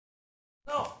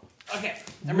Okay,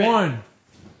 I'm ready. 1.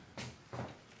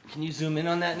 Can you zoom in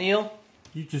on that, Neil?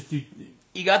 You just do.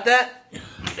 You got that?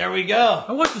 There we go.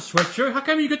 I want the sweatshirt. How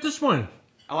come you get this one?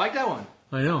 I like that one.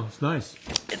 I know, it's nice.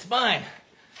 It's mine.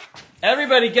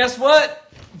 Everybody, guess what?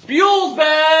 Buell's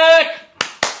back!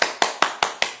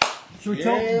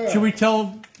 Should we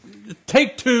tell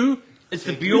take 2? It's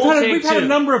the Buell Take 2. We've had a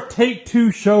number of take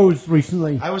 2 shows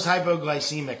recently. I was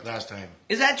hypoglycemic last time.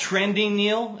 Is that trending,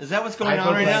 Neil? Is that what's going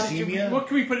on right now? Hypoglycemia? What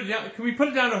can we put it down? Can we put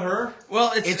it down to her?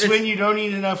 Well, It's when you don't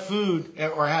eat enough food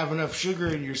or have enough sugar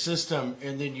in your system,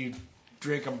 and then you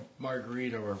drink a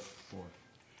margarita or 4.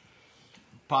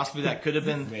 possibly that could have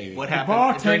been Maybe. what The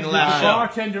happened during the last show.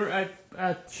 bartender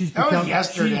at she's That was become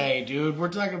yesterday, dude. We're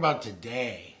talking about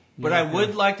today. But I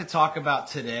would like to talk about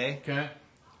today. Okay.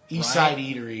 Eastside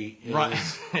Eatery. Right.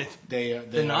 They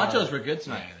The nachos were good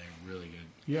tonight. Yeah, they're really good.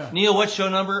 Yeah. Neil, what show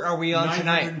number are we on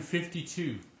tonight?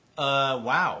 952.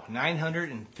 Wow,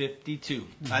 952.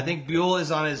 I think Buell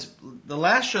is on the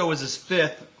last show was his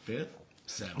 5th. 5th?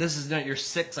 7th. This is not your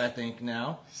 6th, I think,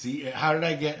 now. See, how did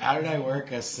I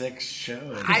work a 6th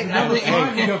show?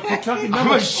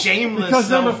 I'm a shameless because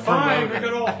number 5 self-promoter. we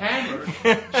got all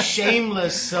hammered.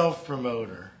 Shameless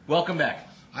self-promoter. Welcome back.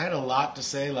 I had a lot to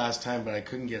say last time, but I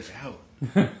couldn't get it out.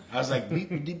 I was like,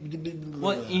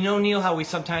 Well, you know, Neil, how we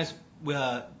sometimes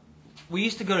we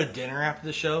used to go to dinner after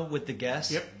the show with the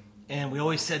guests. Yep. And we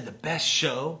always said the best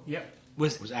show Yep.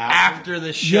 was after? after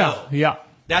the show. Yeah.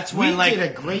 That's we when did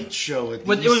a great show at the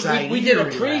But it was, Eastside we did a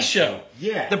Eatery pre-show. last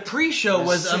year. Yeah. The pre-show It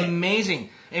was sick. amazing.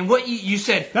 And what you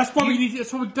said... That's what we need.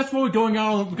 That's what we're doing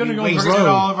on. We're going to We go on the wasted road.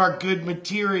 all of our good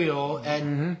material at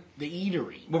the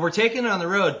eatery. Well, we're taking it on the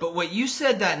road. But what you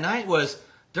said that night was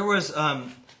there was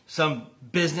some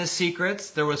business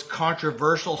secrets. There was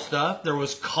controversial stuff. There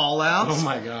was call-outs. Oh,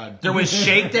 my God. There was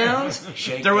shakedowns.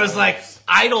 Shakedowns. There was, like,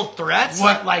 idle threats.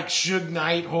 What, like Suge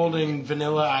Knight holding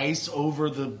Vanilla Ice over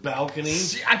the balcony?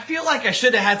 I feel like I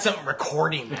should have had something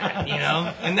recording that, you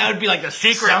know? And that would be like the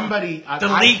secret. Somebody... The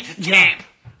leaked tape.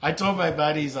 I told my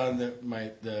buddies on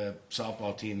the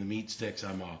softball team, the Meat Sticks,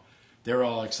 they were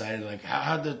all excited, like,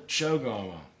 how'd the show go? I'm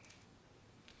all,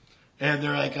 and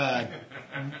they're like,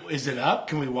 is it up?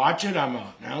 Can we watch it? I'm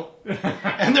all, no.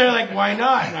 And they're like, why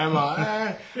not? And I'm all,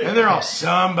 And they're all,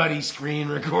 somebody screen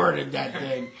recorded that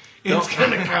thing. It's going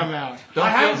to come out.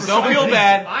 Don't feel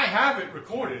bad. I have it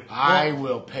recorded. I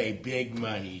will pay big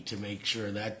money to make sure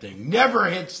that thing never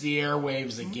hits the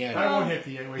airwaves again. I won't hit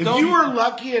the end. If you were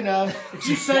lucky enough, If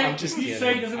you say, I'm just kidding.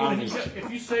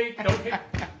 if you say, don't hit.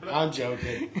 I'm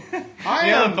joking. The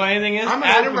funny thing is, I'm an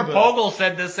Adam open book. Rapogel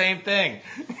said the same thing.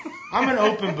 I'm an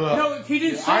open book. No, he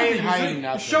didn't say I ain't anything. hiding The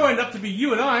nothing. show ended up to be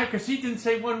you and I because he didn't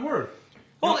say one word.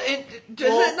 Well, is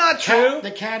it not true?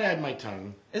 The cat had my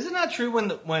tongue. Is it not true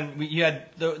when you had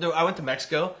I went to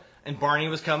Mexico and Barney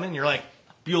was coming? And you're like,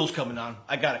 Buell's coming on.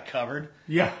 I got it covered.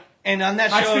 Yeah. And on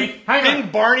that I show, speak- hang on.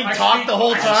 didn't Barney I talk speak- the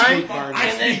whole I time? speak Barney.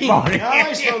 And then he, Barney. No,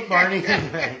 I spoke Barney.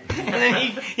 and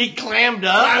then he clammed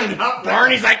up. And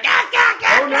Barney's like,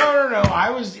 Oh, no. I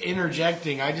was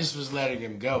interjecting. I just was letting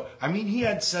him go. I mean, he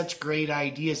had such great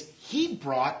ideas. He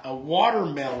brought a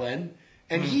watermelon,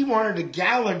 and he wanted a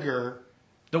Gallagher.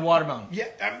 The watermelon. Yeah,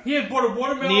 He had bought a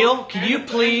watermelon. Neil, can you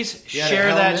please Yeah, share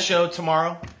the that helmet. show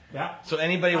tomorrow? Yeah. So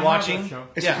anybody I have watching, that show.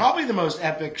 it's yeah. probably the most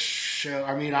epic show.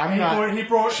 I mean, I'm He not. brought. He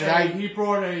brought. should A, I? he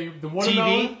brought the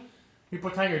watermelon. TV? He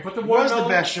put the was watermelon. the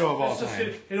best show of all Let's just time.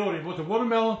 get it in order. He brought the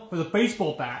watermelon with a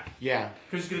baseball bat Yeah,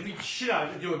 because he's gonna beat the shit out of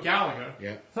it and do a Gallagher.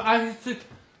 yeah. So I said,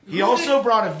 He also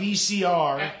brought a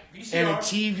VCR, VCR, and a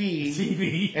TV.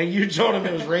 TV. And you told him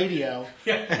it was radio.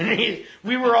 Yeah. And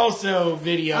we were also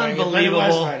videoing it, but it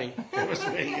was Unbelievable. funny. It was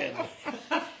pretty good.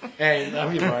 Hey,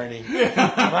 love you, Barney.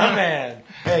 My man.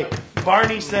 Hey,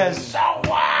 Barney says, so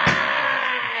what?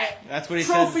 That's what he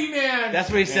Trophy said. man. That's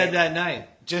what he said that night.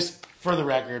 Just for the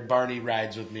record, Barney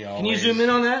rides with me always. Can you zoom in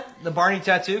on that? The Barney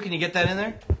tattoo? Can you get that in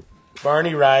there?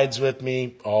 Barney rides with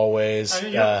me always.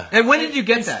 Yeah. And when did you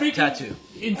get And that speaking- tattoo?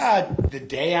 The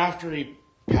day after he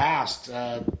passed,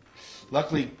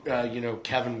 luckily,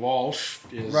 Kevin Walsh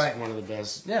is Right. one of the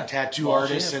best Yeah. tattoo Walsh,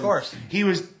 artists. yeah, of and course.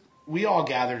 we all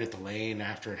gathered at the lane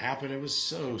after it happened. It was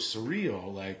so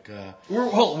surreal. Like,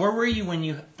 Where were you when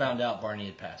you found out Barney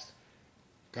had passed?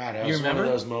 God, that You was one remember?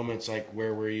 of those moments like,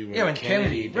 where were you when Yeah, when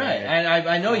Kennedy Kennedy, right? died? And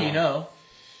I know you know.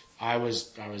 I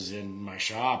was in my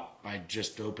shop. I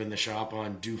just opened the shop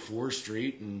on Dufour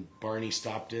Street, and Barney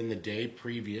stopped in the day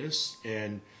previous,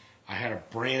 and I had a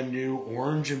brand new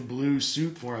orange and blue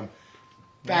suit for him.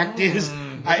 Fact is, Is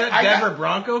that Denver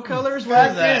Bronco colors?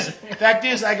 What is that? fact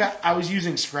is, I was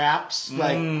using scraps.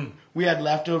 Like, we had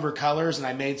leftover colors, and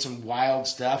I made some wild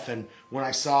stuff. And when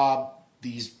I saw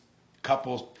these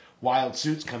couples wild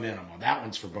suits come in. I'm like, that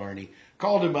one's for Barney.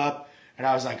 Called him up, and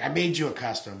I was like, I made you a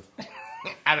custom.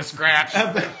 Out of scraps.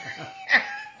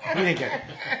 He didn't care.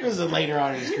 It was later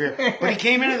on in his career. But he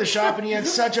came into the shop and he had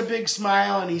such a big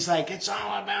smile and he's like, it's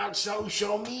all about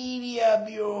social media,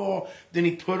 Buell. Then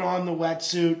he put on the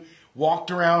wetsuit,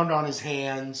 walked around on his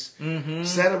hands,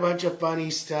 said a bunch of funny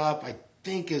stuff. I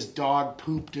think his dog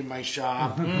pooped in my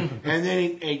shop. And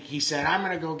then he said, I'm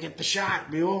going to go get the shot,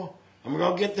 Buell. I'm going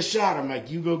to go get the shot. I'm like,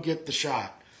 you go get the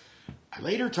shot. I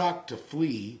later talked to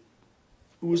Flea,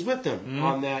 who was with him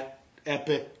on that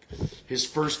epic, his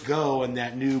first go in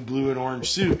that new blue and orange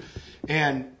suit.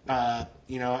 And,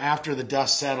 after the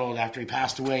dust settled, after he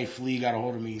passed away, Flea got a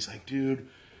hold of me. He's like, dude,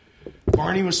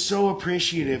 Barney was so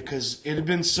appreciative because it had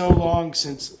been so long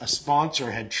since a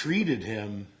sponsor had treated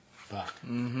him. Fuck.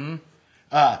 It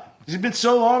had been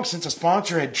so long since a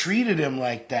sponsor had treated him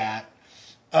like that.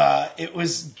 It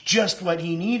was just what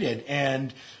he needed.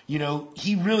 And,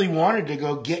 he really wanted to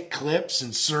go get clips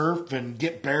and surf and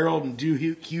get barreled and do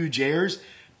huge airs.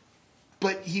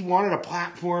 But he wanted a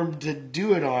platform to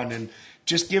do it on. And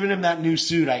just giving him that new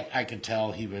suit, I could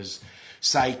tell he was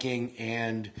psyching.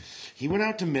 And he went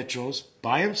out to Mitchell's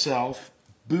by himself,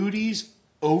 booties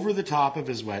over the top of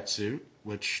his wetsuit,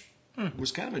 which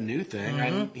was kind of a new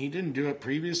thing. He didn't do it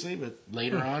previously, but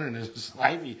later on in his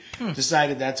life, he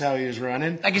decided that's how he was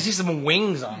running. I can see some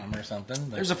wings on him or something.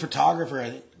 But... There's a photographer, I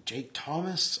think, Jake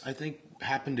Thomas,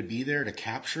 happened to be there to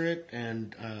capture it.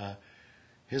 And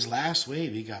his last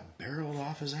wave, he got barreled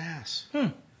off his ass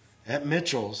at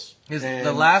Mitchell's.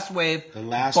 The last wave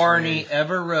Barney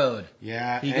ever rode.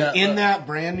 Yeah, in that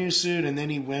brand new suit. And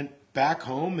then he went back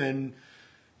home and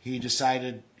he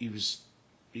decided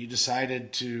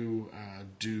to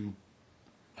do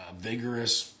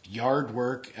vigorous yard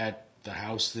work at the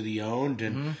house that he owned.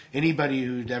 And anybody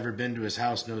who'd ever been to his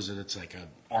house knows that it's like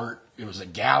it was a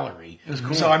gallery. It was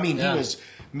cool. So, he was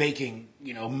making,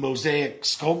 mosaic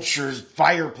sculptures,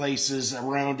 fireplaces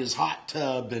around his hot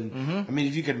tub. And,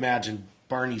 if you could imagine,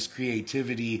 Barney's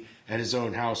creativity at his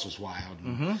own house was wild.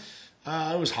 And,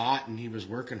 it was hot, and he was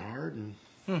working hard, and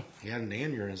he had an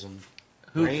aneurysm.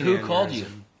 Who called you?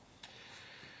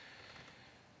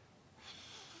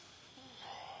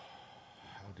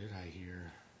 How did I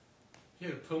hear? He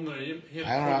had a pulmonary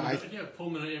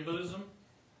embolism.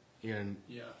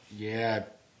 Yeah.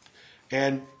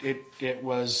 And it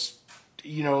was,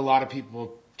 a lot of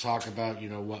people talk about,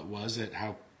 what was it?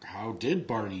 How did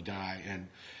Barney die? And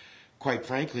quite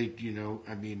frankly,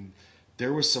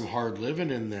 there was some hard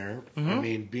living in there.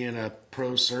 Being a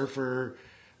pro surfer,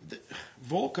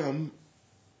 Volcom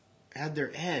had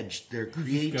their edge, their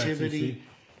creativity,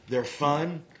 their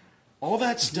fun. All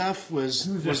that stuff was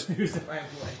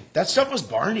that stuff was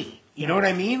Barney. You know what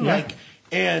I mean? Yeah.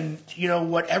 And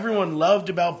what everyone loved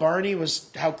about Barney was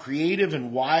how creative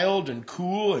and wild and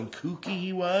cool and kooky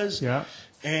he was. Yeah.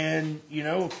 And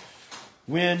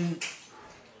when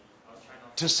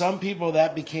to some people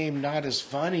that became not as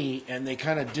funny and they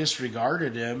kind of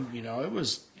disregarded him, it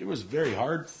was very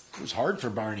hard. It was hard for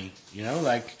Barney.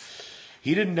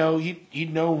 He didn't know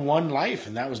he'd know one life,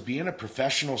 and that was being a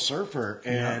professional surfer.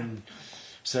 And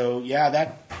so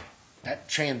that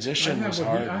transition was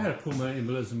hard. I had a pulmonary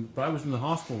embolism, but I was in the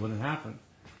hospital when it happened.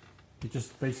 It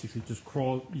just basically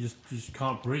crawled. You just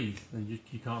can't breathe, and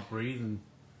you can't breathe.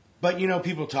 But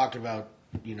people talked about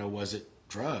was it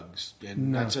drugs?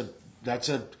 And no. that's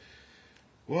a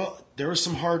well, there was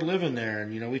some hard living there,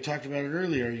 and we talked about it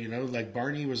earlier. Like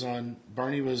Barney was on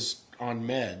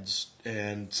meds,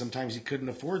 and sometimes he couldn't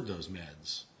afford those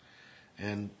meds,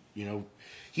 and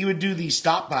he would do these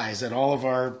stop-bys at all of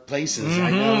our places.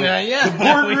 I know. Yeah. The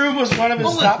boardroom was one of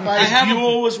his stop-bys.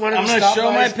 Buell was one of his stop-bys. I'm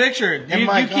going to show my picture.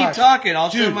 You keep talking. I'll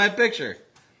show my picture.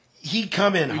 He'd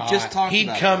come in hot. Just talked He'd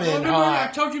about come it. in hot.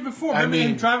 I told you before. Remember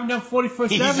him driving down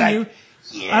 41st Avenue. Like,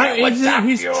 yeah,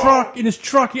 in his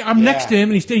truck. I'm next to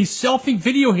him, and he's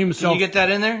selfie-video himself. Can you get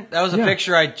that in there? That was a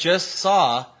picture I just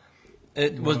saw.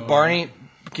 It was Barney.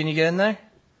 Can you get in there?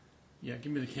 Yeah,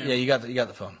 give me the camera. Yeah, you got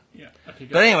the phone. Yeah. Okay,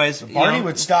 but anyways, Barney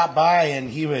would stop by and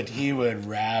he would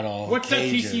rattle. What's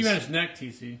cages. that TC around his neck,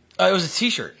 TC? It was a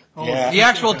T-shirt. Oh, yeah. The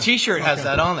actual T-shirt has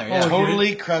that on there. Yeah.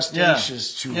 Totally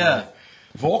crustaceous to Yeah.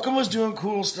 Volcom was doing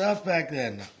cool stuff back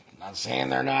then. I'm not saying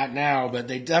they're not now, but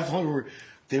they definitely were.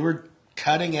 They were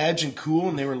cutting edge and cool,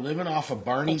 and they were living off of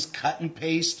Barney's cut and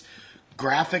paste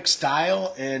graphic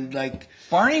style, and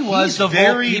Barney was the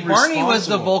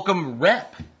Volcom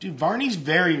rep. Dude, Barney's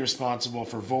very responsible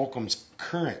for Volcom's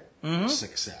current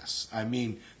success.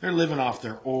 They're living off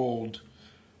their old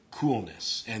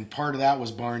coolness, and part of that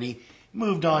was Barney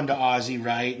moved on to Aussie,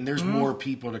 right? And there's more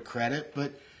people to credit,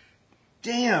 but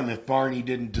damn if Barney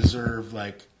didn't deserve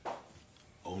like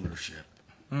ownership,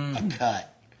 a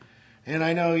cut. And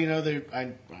I know,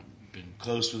 I've been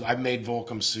close with. I've made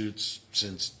Volcom suits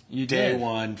since day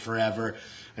one, forever.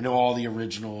 I know all the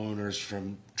original owners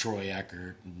from Troy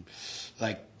Eckert and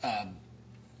like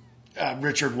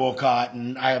Richard Wolcott,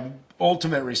 and I have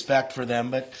ultimate respect for them.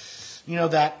 But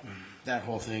that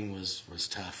whole thing was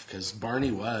tough because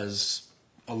Barney was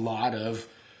a lot of,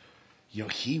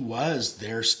 he was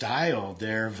their style,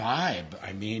 their vibe.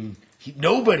 I mean,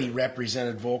 nobody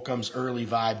represented Volcom's early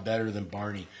vibe better than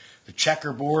Barney. The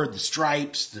checkerboard, the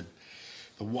stripes, the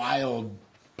wild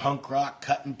punk rock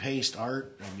cut and paste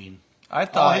art. I mean, I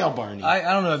thought, hail Barney. I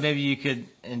don't know, maybe you could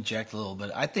inject a little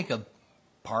bit. I think a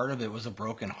part of it was a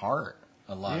broken heart.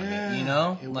 A lot of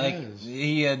it, It like was.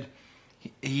 he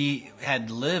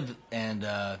had lived and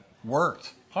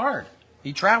worked hard.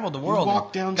 He traveled the world,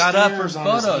 walked and got up for downstairs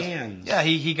on his photos. hands. Yeah,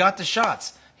 he got the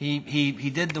shots. He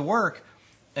did the work,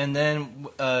 and then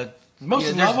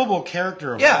Most lovable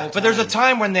character of all time. but there's a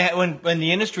time when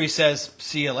the industry says,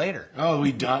 "See you later." Oh,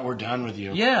 we're done with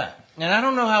you. Yeah, and I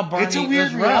don't know how Barney. It's a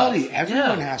weird was rough. reality.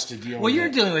 Everyone has to deal with it. Well, you're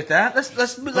dealing with that. Let's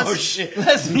Oh, shit.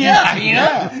 Let's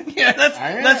Yeah.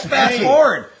 let's fast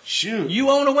forward. Shoot. You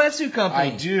own a wetsuit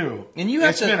company. I do. And you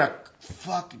have It's to. been a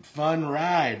fucking fun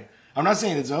ride. I'm not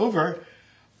saying it's over.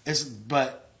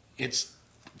 But it's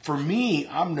for me.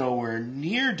 I'm nowhere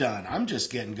near done. I'm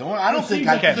just getting going. I don't think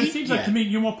I It peaked seems like yet. to me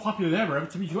you're more popular than ever.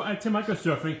 To me, Tim, I go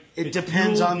surfing. It It's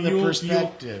depends on the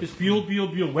perspective. It's Buell.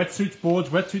 Wetsuits, boards,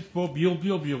 Buell.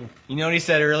 You know what he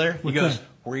said earlier? He goes, that?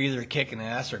 "We're either kicking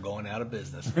ass or going out of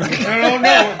business." No.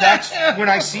 That's when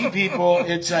I see people.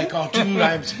 It's like, oh, dude,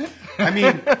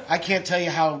 I can't tell you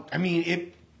how. I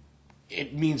mean,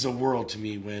 it means a world to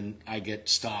me when I get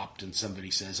stopped and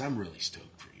somebody says, "I'm really stoked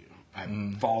for you.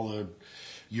 I've followed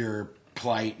your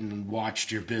plight and watched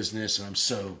your business, and I'm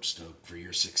so stoked for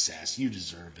your success. You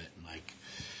deserve it." And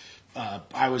like,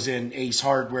 I was in Ace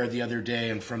Hardware the other day,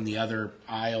 and from the other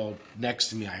aisle next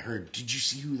to me, I heard, "Did you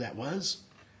see who that was?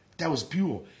 That was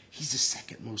Buell. He's the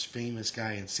second most famous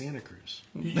guy in Santa Cruz."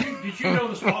 Did you know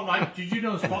the spotlight? Did you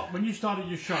know the spot when you started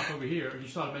your shop over here and you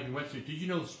started making wetsuits? Did you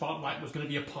know the spotlight was going to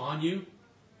be upon you?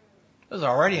 It was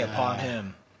already upon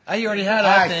him. You already had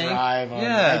I that thing. thrive on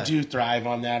Yeah. I do thrive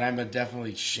on that. I'm a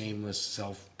definitely shameless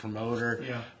self-promoter.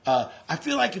 Yeah. I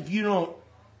feel like if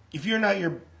you're not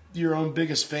your own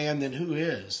biggest fan, then who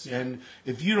is? Yeah. And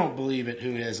if you don't believe it,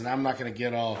 who is? And I'm not going to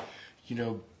get all,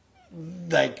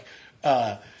 like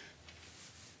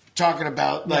talking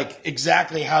about like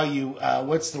exactly how you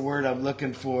what's the word I'm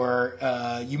looking for?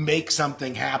 You make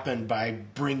something happen by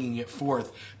bringing it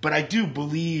forth. But I do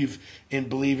believe in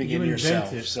believing You in invent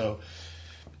yourself. it. So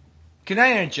Can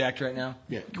I interject right now?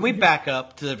 Yeah. Can we back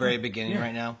up to the very beginning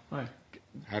right now? Right.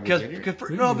 how do we get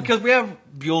here? Because we have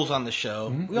Buells on the show.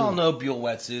 We all know Buell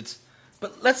wetsuits,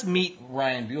 but let's meet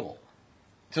Ryan Buell.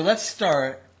 So let's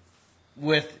start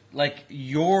with like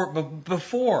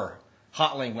before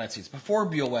Hotline wetsuits, before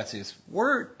Buell wetsuits.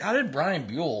 How did Brian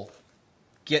Buell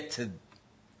get to,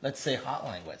 let's say,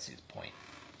 Hotline wetsuits point?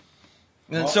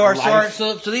 And so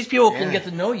these people can get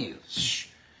to know you.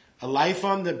 A life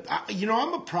on the,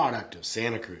 I'm a product of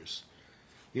Santa Cruz.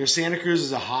 Santa Cruz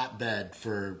is a hotbed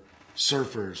for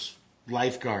surfers,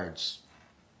 lifeguards,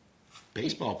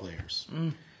 baseball players,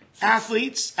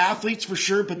 athletes for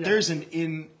sure. But there's an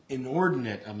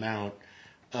inordinate amount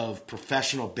of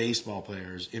professional baseball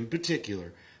players, in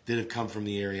particular, that have come from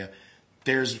the area.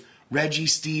 There's Reggie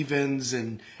Stevens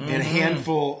and a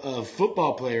handful of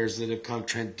football players that have come,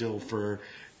 Trent Dilfer,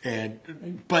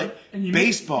 but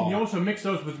baseball. You also mix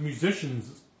those with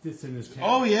musicians that's in this town.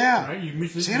 Oh, yeah. Right?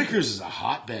 Santa Cruz is a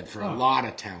hotbed for a lot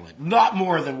of talent. Not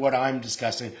more than what I'm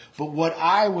discussing, but what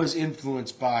I was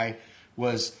influenced by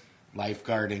was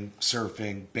lifeguarding,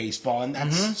 surfing, baseball, and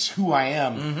that's who I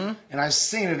am. And I was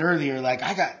saying it earlier, like,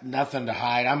 I got nothing to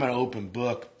hide. I'm an open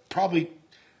book, probably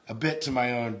a bit to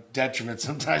my own detriment.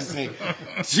 Sometimes say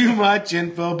too much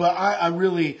info, but I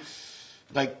really,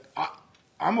 like,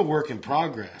 I'm a work in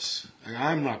progress.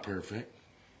 I'm not perfect.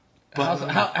 But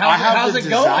How's it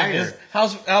going?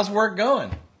 How's work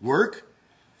going? Work?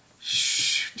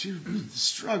 Dude, the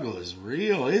struggle is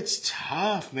real. It's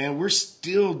tough, man. We're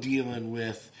still dealing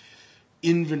with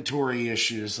inventory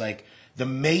issues, like the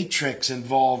matrix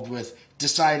involved with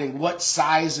deciding what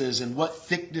sizes and what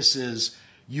thicknesses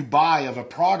you buy of a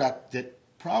product that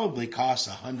probably costs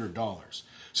 $100.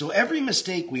 So every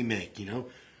mistake we make,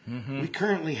 we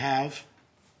currently have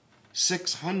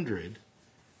 600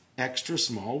 extra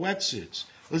small wetsuits.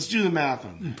 Let's do the math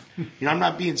on that. I'm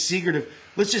not being secretive.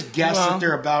 Let's just guess that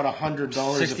they're about $100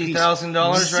 a piece.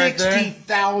 $60,000 right there.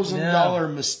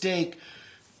 $60,000 mistake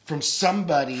from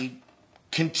somebody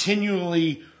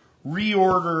continually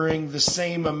reordering the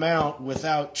same amount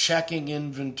without checking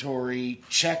inventory,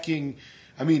 checking.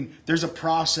 I mean, there's a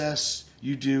process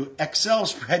you do. Excel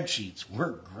spreadsheets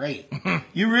work great.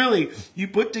 You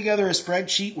put together a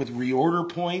spreadsheet with reorder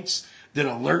points that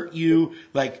alert you.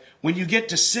 Like when you get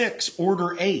to 6,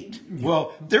 order 8.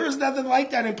 Well, there was nothing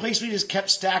like that in place. We just kept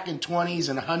stacking 20s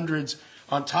and 100s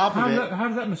on top of it. How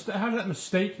does that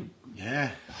mistake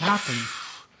happen?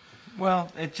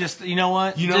 Well, it just, you know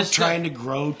what? Just trying to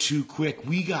grow too quick.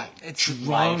 We got drunk.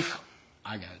 Life.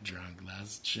 I got drunk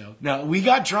last show. No, we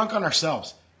got drunk on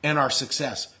ourselves and our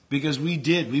success because we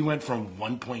did. We went from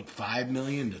 1.5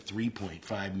 million to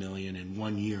 3.5 million in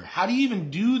 1 year. How do you even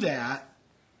do that?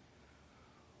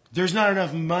 There's not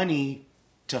enough money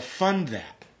to fund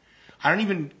that. I don't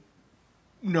even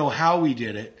know how we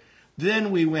did it.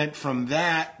 Then we went from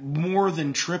that more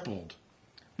than tripled.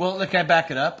 Well, look, I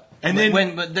back it up. And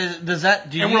then, does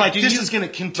that? We're like, this is going to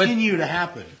continue to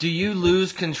happen. Do you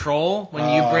lose control when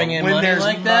you bring in money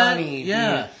like that?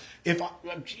 Yeah. Dude,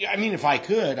 if I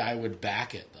could, I would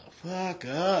back it the fuck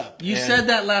up. You said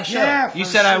that last show. Yeah, you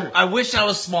said, sure. I wish I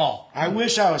was small. I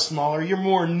wish I was smaller. You're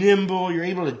more nimble. You're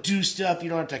able to do stuff. You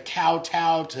don't have to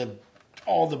kowtow to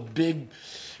all the big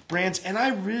brands. And I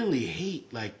really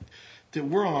hate that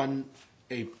we're on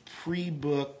a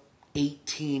pre-book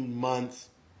 18-month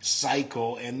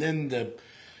cycle, and then the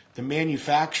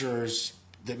manufacturers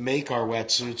that make our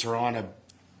wetsuits are on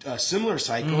a similar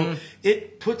cycle. Mm-hmm.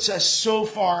 It puts us so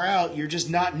far out, you're just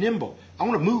not nimble. I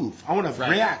want to move. I want to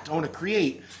react. I want to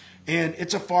create. And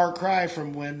it's a far cry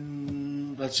from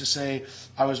when, let's just say,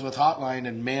 I was with Hotline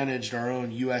and managed our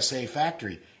own USA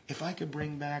factory. If I could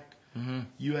bring back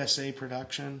USA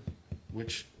production,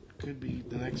 which could be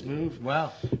the next move.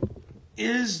 Wow.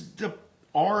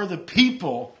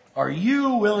 Are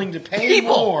you willing to pay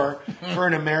more for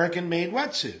an American-made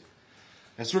wetsuit?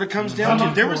 That's what it comes down to.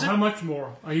 How much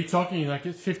more? Are you talking like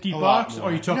it's $50? Or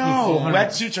are you talking $400?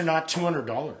 Wetsuits are not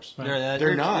 $200.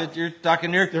 They're not. You're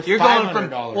talking. You're going from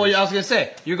 $500. Well, I was gonna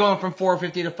say you're going from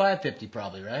 $450 to $550,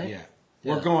 probably, right? Yeah.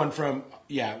 We're going from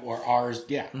or ours.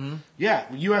 Yeah. Mm-hmm. Yeah.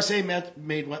 USA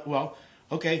made. Well,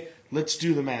 okay. Let's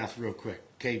do the math real quick.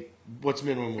 Okay. What's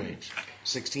minimum wage?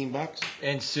 $16,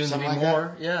 and soon to be like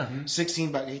more. That? Yeah,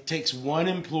 $16. It takes one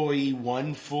employee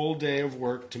 1 full day of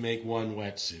work to make one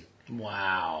wetsuit.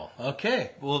 Wow.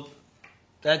 Okay. Well,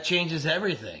 that changes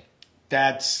everything.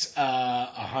 That's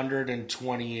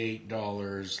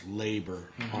 $128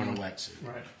 labor on a wetsuit.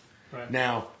 Right.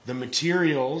 Now the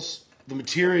materials,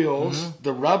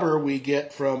 the rubber we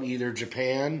get from either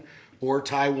Japan or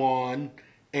Taiwan,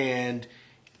 and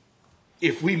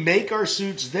if we make our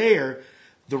suits there,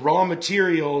 the raw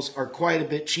materials are quite a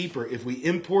bit cheaper. If we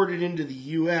import it into the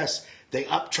U.S., they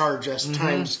upcharge us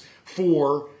times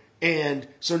 4. And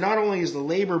so not only is the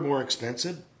labor more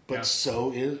expensive, but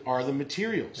so are the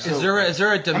materials. Yeah. So, is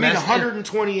there a domestic...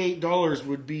 $128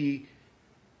 would be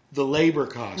the labor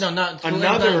cost. No, not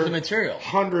another the material.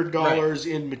 $100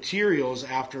 in materials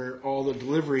after all the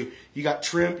delivery. You got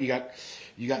trim, you got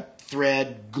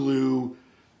thread, glue,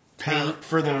 paint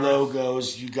for the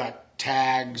logos, you got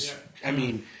tags. Yeah. I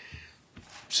mean,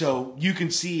 so you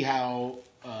can see how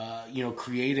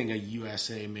creating a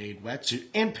USA-made wetsuit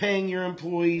and paying your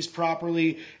employees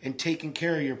properly and taking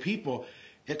care of your people,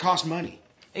 it costs money.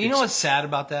 You know what's sad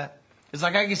about that? It's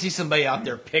like I can see somebody out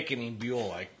there picketing Buell,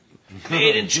 like,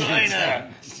 made in China.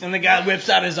 And the guy whips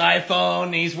out his iPhone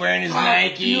and he's wearing his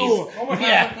Nikes. Oh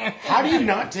yeah. How do you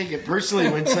not take it personally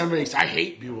when somebody says, I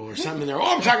hate Buell or something there?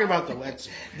 Oh, I'm talking about the wetsuit.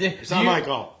 It's not my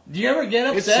call. Do you ever get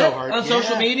upset so hard. on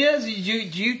social media? Do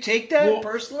you take that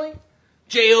personally?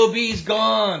 JOB's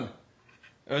gone.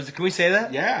 Can we say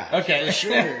that? Yeah. Okay. For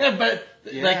sure. But,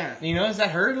 does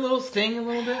that hurt a little, sting a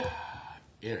little bit?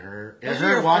 It hurt. It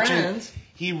hurt watching. Friends.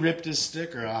 He ripped his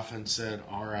sticker off and said,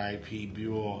 R.I.P.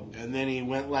 Buell. And then he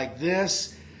went like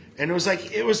this. And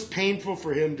it was painful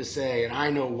for him to say. And I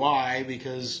know why,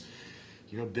 because,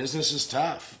 business is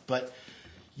tough. But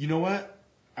you know what?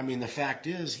 I mean, the fact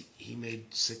is, he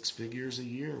made 6 figures a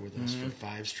year with us for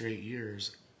 5 straight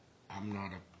years. I'm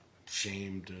not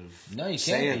ashamed of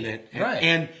saying that.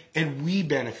 And we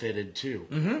benefited too.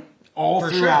 Mm-hmm. All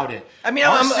throughout it. I mean,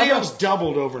 our sales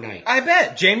doubled overnight. I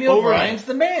bet. Jamie O'Brien's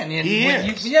the man. And he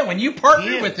is. When you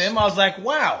partnered with him, I was like,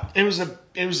 wow. It was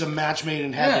a match made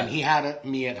in heaven. Yeah. He had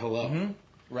me at hello. Mm-hmm.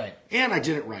 Right. And I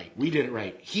did it right. We did it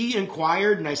right. He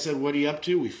inquired, and I said, what are you up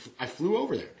to? I flew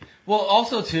over there. Well,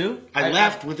 also, too. I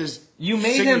left with his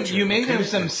signature. You made him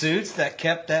some suits that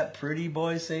kept that pretty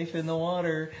boy safe in the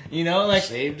water.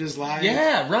 Saved his life.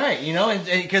 Yeah, right.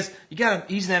 Because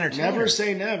he's an entertainer. Never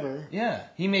say never. Yeah,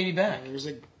 he may be back. There's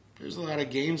a There's a lot of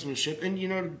gamesmanship. And,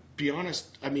 to be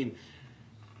honest, I mean,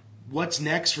 what's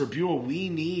next for Buell? We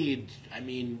need,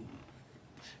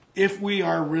 if we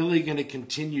are really going to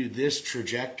continue this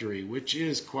trajectory, which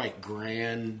is quite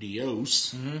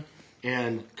grandiose,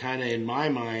 and kind of in my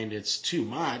mind, it's too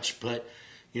much, but,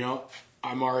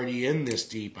 I'm already in this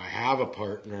deep. I have a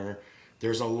partner.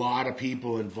 There's a lot of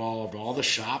people involved. All the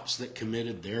shops that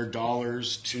committed their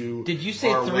dollars to. Did you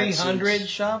say 300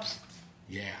 shops?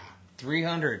 Yeah.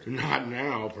 300. Not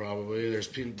now, probably. There's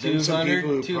been 200, some people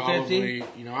who 250?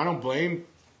 probably, I don't blame.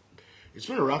 It's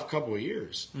been a rough couple of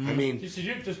years. I mean, Does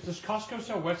Costco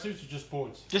sell wetsuits or just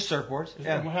boards? Just surfboards.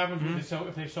 And what happens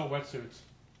if they sell wetsuits?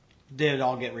 They'd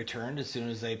all get returned as soon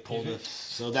as they pull the.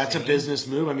 so that's a business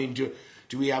move. I mean, do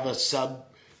we have a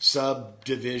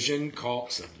subdivision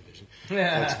called subdivision?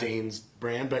 That's Dane's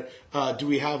brand, but do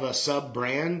we have a sub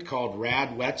brand called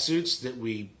Rad Wetsuits that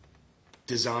we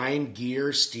design,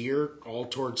 gear, steer all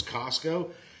towards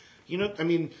Costco?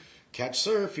 Catch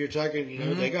Surf. You're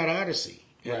talking. They got Odyssey.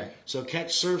 Right. So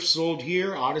Catch Surf sold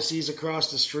here. Odyssey's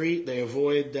across the street. They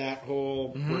avoid that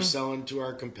whole we're selling to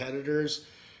our competitors.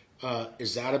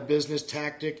 Is that a business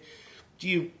tactic? Do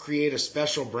you create a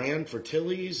special brand for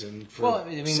Tilly's and for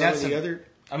some of the other?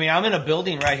 I'm in a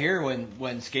building right here when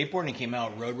skateboarding came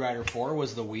out. Road Rider 4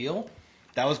 was the wheel.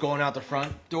 That was going out the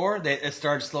front door. It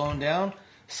started slowing down.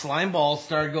 Slime balls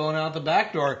started going out the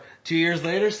back door. 2 years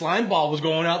later, slime ball was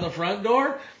going out the front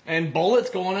door, and bullets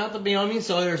going out the.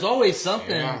 So there's always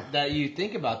something that you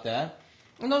think about that,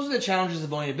 and those are the challenges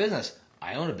of owning a business.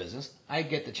 I own a business. I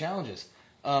get the challenges.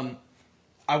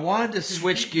 I wanted to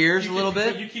switch gears a little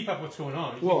bit. You keep up what's going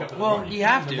on. You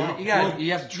have to.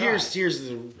 You have to try.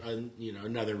 Here's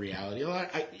another reality.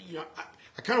 I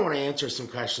kind of want to answer some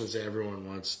questions that everyone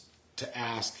wants to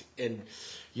ask, and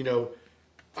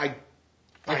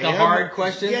hard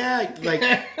question. Yeah,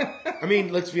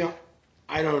 let's be honest.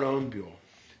 I don't own Buell.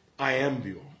 I am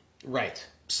Buell. Right.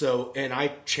 So, and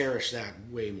I cherish that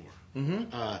way more.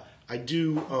 I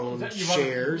do own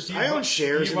shares. I own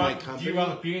shares in my company. Do you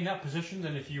rather be in that position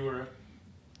than if you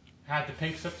had the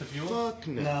pink slip to Buell? Fuck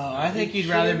no. No, I think you'd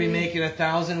rather be making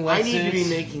 1,000 wetsuits. I need to be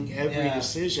making every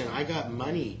decision. I got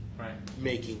money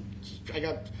making. I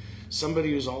got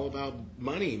somebody who's all about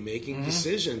money making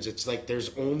decisions. It's like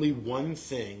there's only one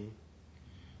thing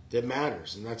that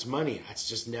matters, and that's money. That's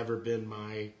just never been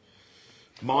my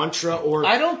mantra. Or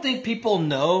I don't think people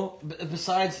know,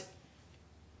 besides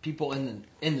people in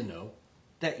the know,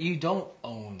 that you don't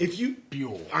own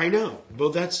Buell. I know.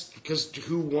 Well, that's because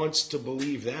who wants to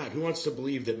believe that? Who wants to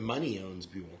believe that money owns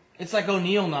Buell? It's like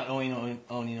O'Neill not owning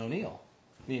O'Neill.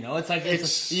 It's like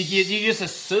you just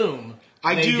assume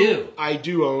they do. I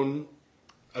do own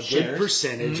a Shares. good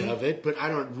percentage of it, but I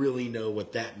don't really know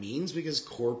what that means because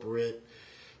corporate,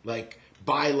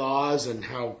 bylaws and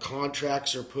how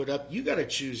contracts are put up, you got to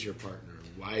choose your partner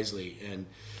wisely. And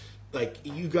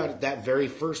you got that very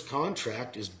first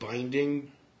contract is binding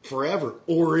forever,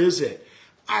 or is it?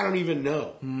 I don't even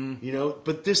know.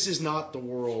 But this is not the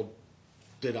world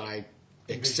that I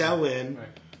excel in. Right.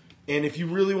 And if you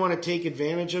really want to take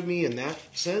advantage of me in that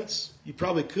sense, you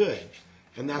probably could.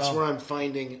 And that's where I'm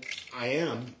finding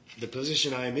the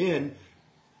position I'm in.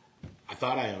 I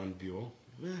thought I owned Buell.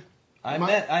 I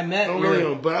don't really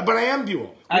own, but I am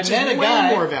Buell. I met a guy.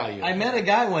 More value. I met a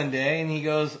guy one day, and he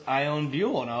goes, "I own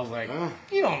Buell," and I was like,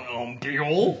 "You don't own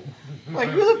Buell. Who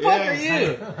the fuck are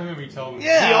you?" I remember you told me.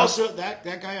 Yeah. He also that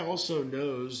guy also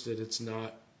knows that it's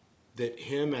not that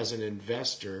him as an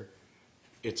investor,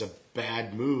 it's a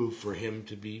bad move for him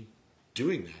to be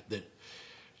doing that. That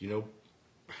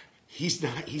he's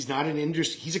not an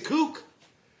industry. He's a kook.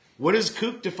 What is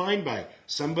kook defined by?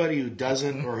 Somebody who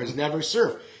doesn't or has never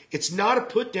surfed. It's not a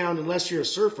put down unless you're a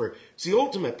surfer. It's the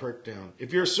ultimate put down.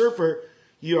 If you're a surfer,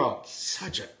 you're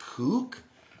such a kook.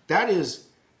 That is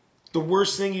the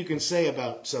worst thing you can say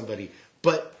about somebody.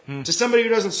 But to somebody who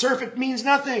doesn't surf, it means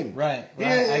nothing. Right.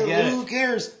 Yeah, I get who it.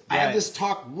 cares? Right. I had this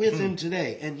talk with him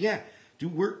today, and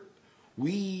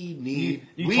we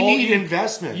need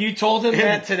investment. You told him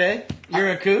that today.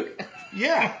 You're a kook.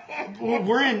 Yeah, well,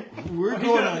 we're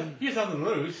going on. He has nothing to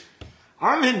lose.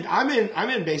 I'm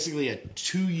in basically a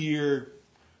 2-year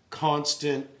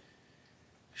constant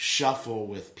shuffle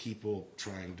with people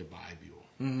trying to buy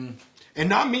Buell, and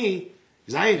not me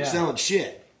because I ain't selling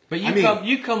shit. But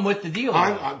you come with the deal.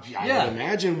 I would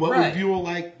imagine what would Buell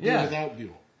be without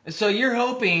Buell. So you're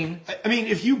hoping. I mean,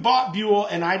 if you bought Buell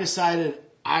and I decided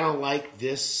I don't like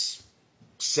this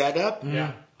setup,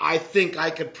 I think I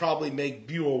could probably make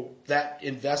Buell that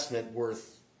investment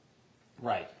worth.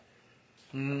 Right.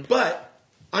 But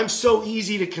I'm so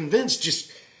easy to convince.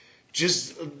 Just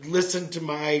just listen to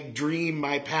my dream,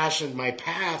 my passion, my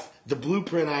path, the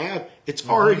blueprint I have. It's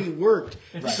already worked.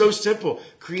 It's so simple.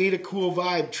 Create a cool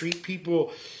vibe. Treat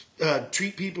people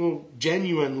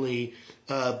genuinely.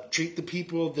 Treat the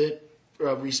people that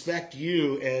respect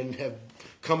you and have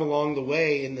come along the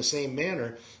way in the same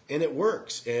manner, and it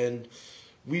works. And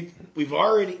we've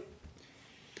already,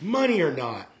 money or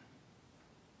not,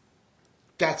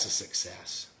 that's a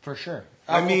success. For sure.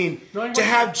 I mean, to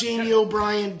have Jamie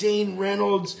O'Brien, Dane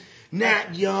Reynolds,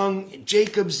 Nat Young,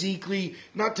 Jacob Zeekley,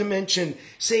 not to mention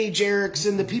Sage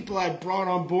Erickson, the people I brought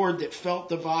on board that felt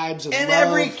the vibes of and love.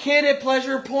 every kid at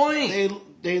Pleasure Point.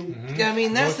 I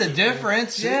mean, that's the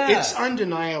difference. Yeah, it's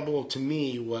undeniable to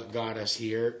me what got us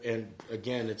here, and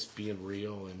again, it's being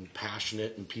real and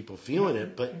passionate and people feeling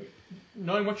it. But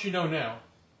knowing what you know now,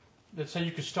 let's say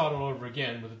you could start all over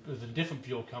again with a different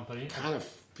fuel company. Kind of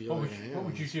feel what like would, I am. what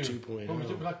would you do?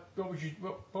 2.0. What would you?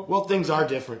 Well, things are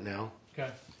different now.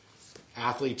 Okay.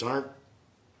 Athletes aren't.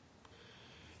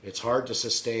 It's hard to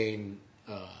sustain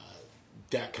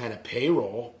that kind of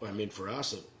payroll. I mean, for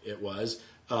us, it was.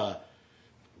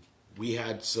 We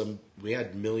had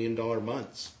 $1 million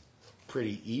months,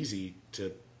 pretty easy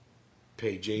to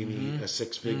pay Jamie a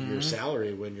 6-figure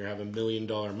salary when you're having $1 million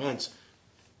months.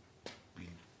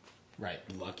 Right.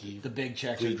 Lucky. The big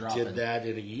checks we are dropping. did that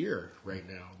in a year right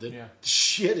now. The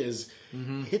shit is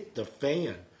hit the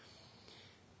fan.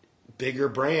 Bigger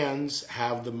brands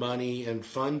have the money and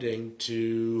funding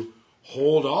to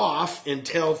hold off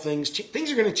until things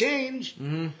are going to change.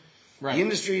 Right. The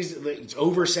industry's it's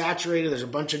oversaturated. There's a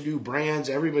bunch of new brands.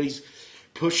 Everybody's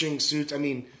pushing suits. I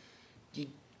mean, you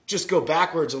just go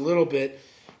backwards a little bit.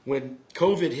 When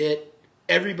COVID hit,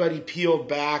 everybody peeled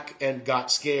back and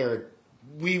got scared.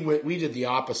 We did the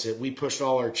opposite. We pushed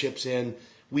all our chips in.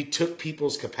 We took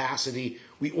people's capacity.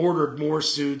 We ordered more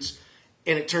suits,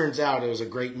 and it turns out it was a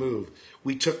great move.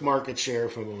 We took market share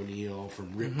from O'Neill,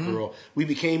 from Rip Curl. We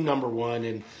became #1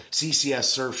 in CCS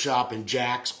Surf Shop and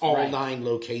Jack's, all 9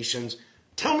 locations.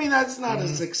 Tell me that's not a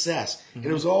success. And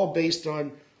it was all based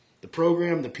on the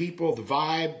program, the people, the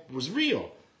vibe was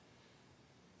real.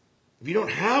 If you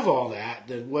don't have all that,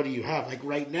 then what do you have? Like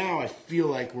right now, I feel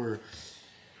like we're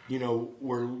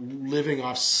living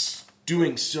off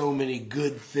doing so many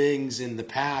good things in the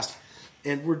past,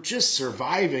 and we're just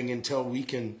surviving until we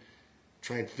can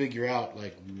try and figure out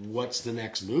like what's the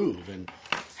next move and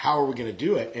how are we going to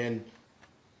do it. And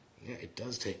yeah, it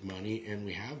does take money, and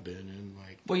we have been in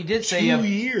like well, you did say 2 you have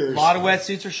years. A lot of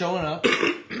wetsuits are showing up.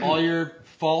 All your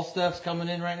fall stuff's coming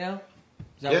in right now.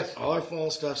 Is that what's... all our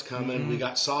fall stuff's coming. We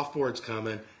got softboards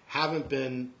coming. Haven't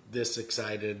been this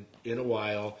excited in a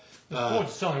while. The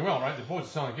board's selling well, right? The board's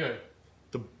selling good.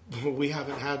 We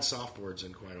haven't had softboards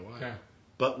in quite a while. Okay.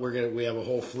 But we have a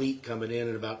whole fleet coming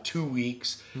in about 2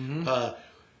 weeks.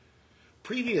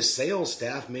 Previous sales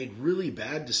staff made really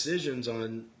bad decisions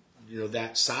on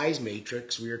that size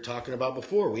matrix we were talking about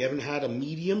before. We haven't had a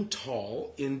medium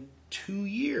tall in 2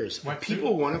 years.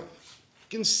 People want to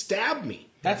fucking stab me.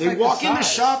 They like walk the in the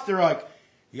size. shop, they're like,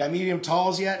 "You got medium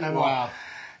talls yet?" And I'm like,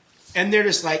 and they're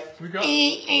just like,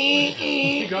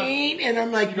 and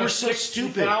I'm like, "You're so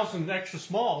stupid." 6,000 extra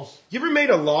smalls. You ever made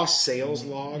a lost sales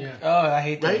log? Yeah. Oh, I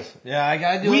hate those. Right? Yeah, I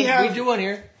gotta do We we do one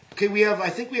here. Okay, I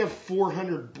think we have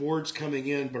 400 boards coming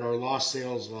in, but our lost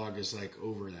sales log is like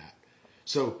over that.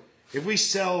 So if we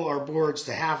sell our boards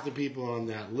to half the people on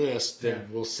that list, then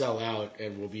we'll sell out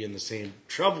and we'll be in the same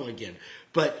trouble again.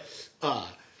 But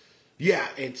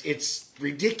it's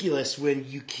ridiculous when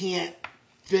you can't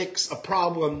fix a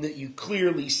problem that you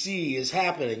clearly see is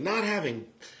happening. Not having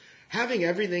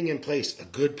everything in place, a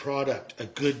good product, a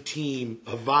good team,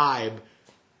 a vibe,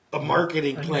 a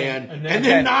marketing plan, and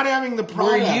then not having the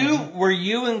product. Were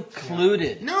you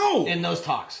included? No. In those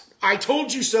talks. I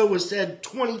told you so was said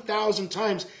 20,000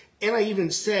 times, and I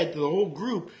even said to the whole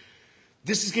group,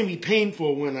 this is going to be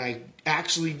painful when I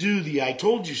actually do the I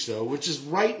told you so, which is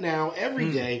right now,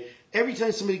 every day, every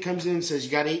time somebody comes in and says,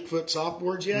 you got 8-foot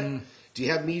softboards yet? Do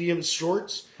you have medium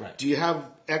shorts? Right. Do you have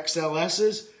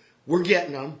XLSs? We're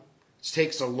getting them. It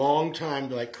takes a long time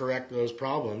to correct those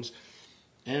problems.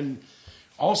 And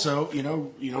also,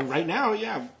 right now,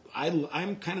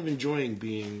 I'm kind of enjoying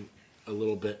being a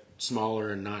little bit smaller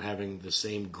and not having the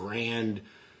same grand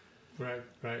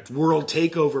world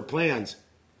takeover plans.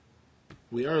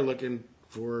 We are looking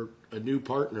for a new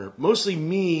partner. Mostly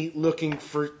me looking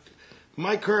for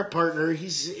my current partner.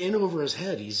 He's in over his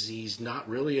head. He's not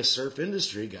really a surf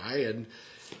industry guy, and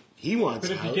he wants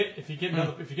out. out. But if you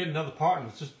get another partner,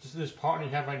 does this partner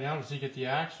you have right now, does he get the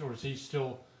axe, or is he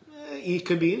still? He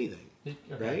could be anything.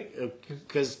 Okay. Right?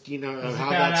 Because, how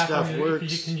that stuff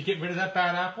works. Can you get rid of that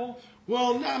bad apple?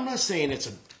 Well, no, I'm not saying it's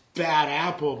a bad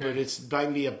apple, but it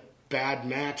might be a bad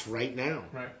match right now.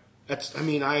 Right. That's. I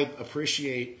mean, I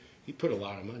appreciate he put a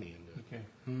lot of money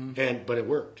into it, but it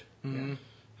worked.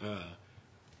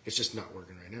 It's just not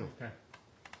working right now. Okay.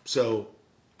 So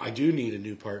I do need a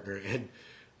new partner. And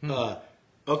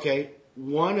okay,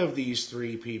 one of these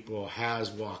three people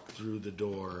has walked through the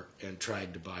door and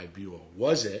tried to buy Buell.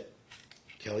 Was it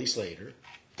Kelly Slater?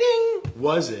 Ding!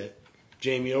 Was it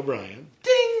Jamie O'Brien?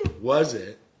 Ding! Was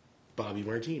it Bobby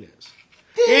Martinez?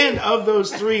 Ding! And of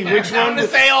those three, which one? To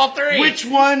say all three. Which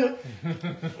one?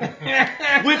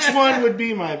 Which one would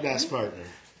be my best partner?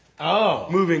 Oh,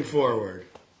 Moving forward.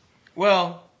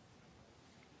 well,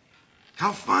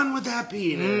 How fun would that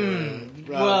be?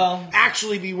 well,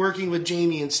 actually be working with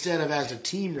Jamie instead of as a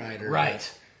team rider.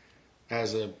 right.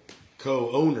 As a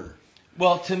co-owner.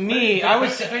 Well, to me, I would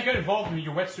If say they get involved in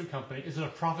your wetsuit company, is it a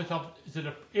profit?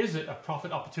 Is it a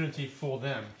profit opportunity for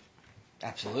them?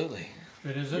 absolutely.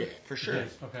 It is it Yeah, for sure. It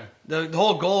is. Okay. The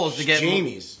whole goal is to get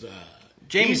Jamie's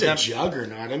Jamie's a num-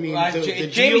 juggernaut. I mean, Well, the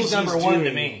Jamie's deals number he's one to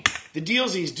doing- me. The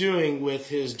deals he's doing with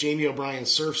his Jamie O'Brien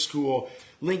Surf School,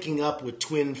 linking up with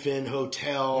Twin Fin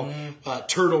Hotel,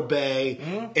 Turtle Bay,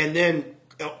 and then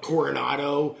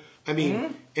Coronado. I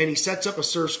mean, and he sets up a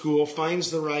surf school,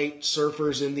 finds the right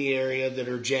surfers in the area that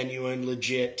are genuine,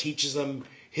 legit, teaches them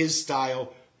his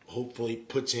style, hopefully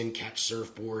puts in catch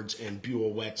surfboards and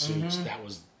Buell wetsuits. That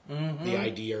was the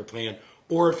idea or plan.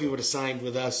 Or if he would have signed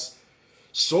with us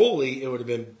solely, it would have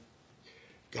been,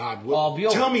 God, Buell-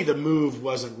 tell me the move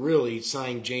wasn't really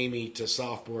sign Jamie to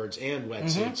softboards and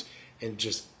wetsuits and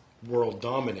just world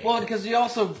dominate. Well, because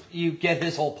you get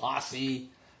his whole posse,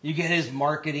 you get his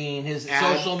marketing, his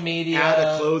social media,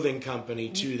 add a clothing company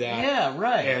to that. Yeah,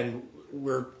 right. And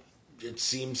it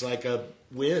seems like a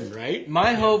win, right?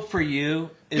 My hope for you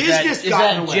is Business that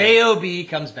got in the way. J.O.B.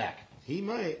 comes back. He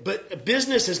might, but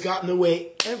business has gotten in the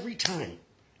way every time.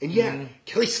 And yeah,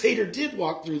 Kelly Slater did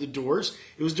walk through the doors.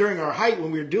 It was during our height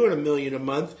when we were doing $1 million a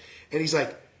month, and he's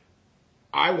like,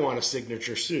 "I want a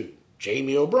signature suit."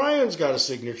 Jamie O'Brien's got a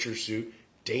signature suit.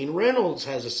 Dane Reynolds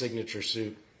has a signature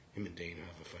suit. Him and Dane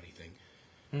have a funny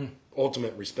thing.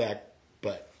 Ultimate respect,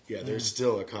 but yeah, there's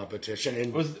still a competition.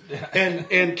 And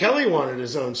and Kelly wanted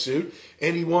his own suit,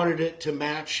 and he wanted it to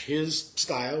match his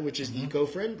style, which is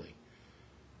eco-friendly.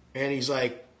 And he's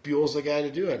like, Buell's the guy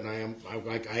to do it, and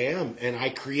I am. And I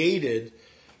created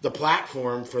the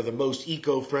platform for the most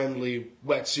eco-friendly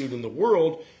wetsuit in the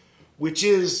world, which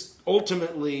is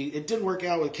ultimately, it didn't work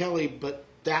out with Kelly, but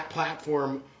that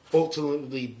platform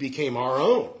ultimately became our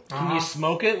own. Can you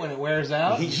smoke it when it wears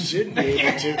out? He should be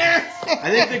able to.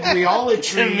 I think the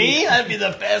Guiology. To me, that'd be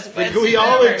the best. The wetsuit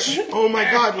Guiology. ever. Oh my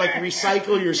God! Like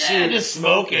recycle your Yeah, suit. just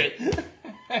smoke it.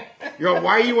 You're like,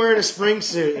 why are you wearing a spring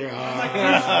suit? You're like,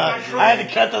 I had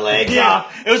to cut the legs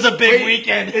off. It was a big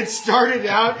weekend. It started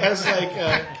out as like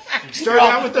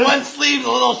with those. One sleeve a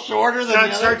little shorter than the It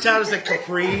other. starts out as a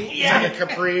capri. It's like a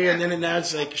capri, and then now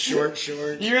it's like short.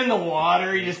 You're in the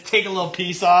water. You just take a little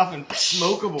piece off and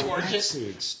Smokable torch it.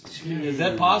 wetsuits. Is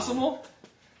that possible?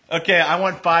 Okay, I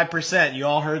want 5%. You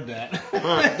all heard that.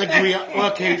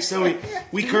 Okay, so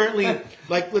we currently,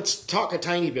 like, let's talk a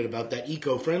tiny bit about that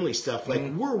eco-friendly stuff. Like,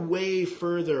 we're way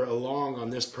further along on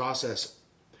this process.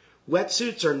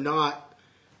 Wetsuits are not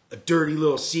a dirty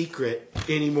little secret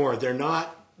anymore. They're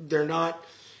not,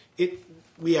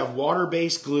 we have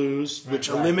water-based glues, which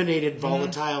eliminated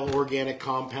volatile organic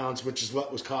compounds, which is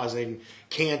what was causing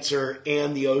cancer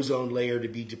and the ozone layer to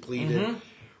be depleted.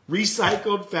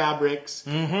 Recycled fabrics,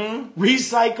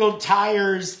 recycled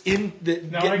tires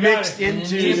that get mixed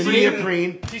into the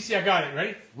neoprene, TC, I got it.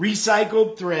 Ready?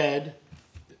 recycled thread,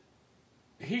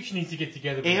 He needs to get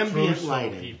together with Ambient the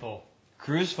lighting. people.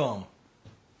 Cruise foam.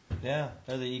 Yeah,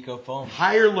 they're the eco foam.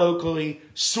 hire locally,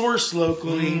 source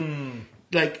locally.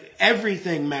 Like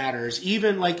everything matters.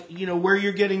 Even like, where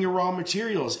you're getting your raw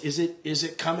materials. Is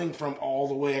it coming from all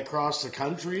the way across the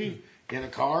country in a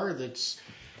car that's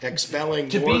expelling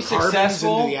To more be carbons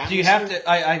successful, into the do you have atmosphere?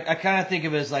 to? I kind of think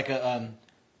of it as like a.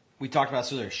 We talked about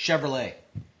this earlier. Chevrolet,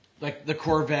 like the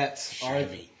Corvettes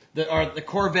Chevy. the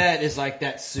Corvette is like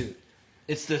that suit.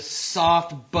 It's the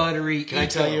soft, buttery. Can I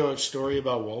tell you a story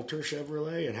about Walter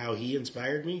Chevrolet and how he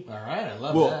inspired me? All right, I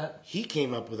love Well, that. he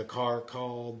came up with a car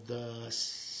called the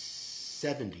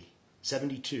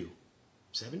 72.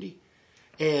 70?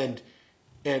 And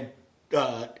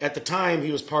at the time,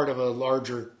 he was part of a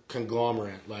larger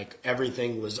conglomerate. Like,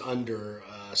 everything was under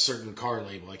a certain car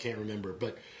label. I can't remember.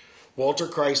 But Walter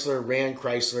Chrysler ran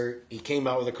Chrysler. He came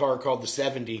out with a car called the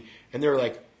 70. And they were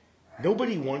like,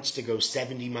 nobody wants to go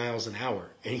 70 miles an hour.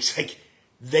 And he's like,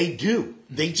 They do.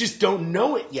 They just don't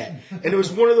know it yet. And it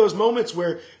was one of those moments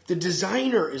where the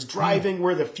designer is driving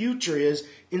where the future is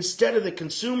instead of the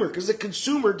consumer, because the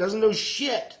consumer doesn't know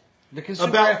shit. The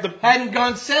consumer hadn't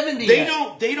gone 70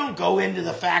 yet. They don't go into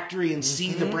the factory and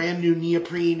see the brand new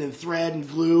neoprene and thread and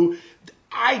glue.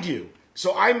 I do.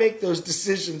 So I make those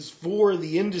decisions for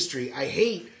the industry. I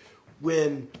hate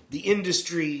when the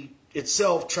industry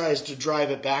itself tries to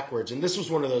drive it backwards. And this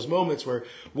was one of those moments where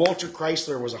Walter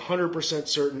Chrysler was 100%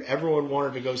 certain everyone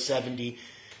wanted to go 70.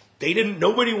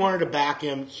 Nobody wanted to back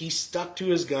him. He stuck to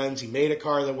his guns. He made a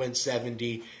car that went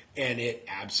 70, and it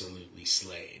absolutely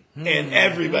slayed. And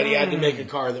everybody had to make a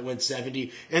car that went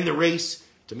 70, and the race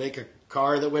to make a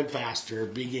car that went faster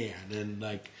began. And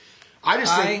I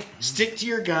just think, stick to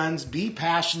your guns, be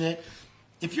passionate.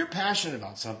 If you're passionate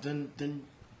about something, then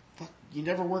you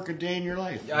never work a day in your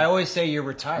life. I always say you're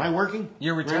retired. Am I working?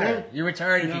 You're retired. Right, you're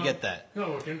retired if you get that. You're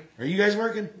not working. Are you guys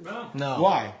working? No.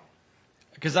 Why?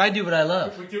 Because I do what I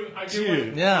love. I do what I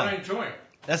enjoy.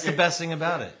 That's the best thing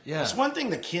about it. Yeah. It's one thing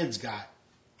the kids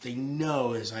they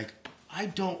know is I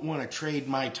don't want to trade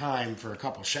my time for a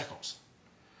couple shekels.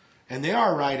 And they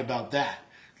are right about that.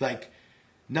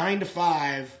 9 to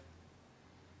 5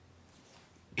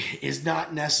 is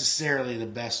not necessarily the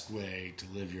best way to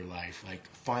live your life.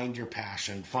 Find your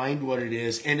passion, find what it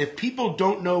is. And if people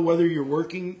don't know whether you're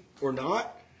working or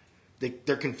not,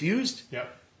 they're confused.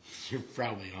 Yep. You're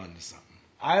probably on to something.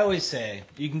 I always say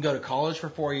you can go to college for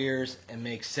 4 years and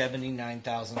make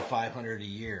 $79,500 a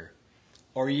year.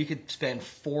 Or you could spend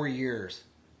 4 years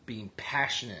being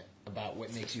passionate about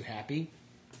what makes you happy,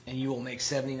 and you will make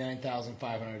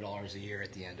 $79,500 a year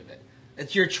at the end of it.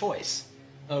 It's your choice.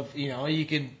 You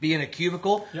could be in a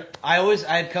cubicle. Yep. I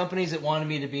had companies that wanted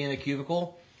me to be in a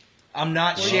cubicle. I'm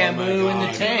not Shamu in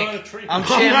the tank. I'm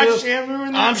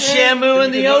Shamu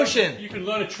in the ocean. You can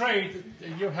learn a trade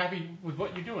and you're happy with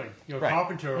what you're doing. You're a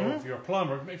carpenter or if you're a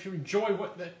plumber. If you enjoy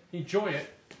it.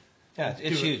 Yeah,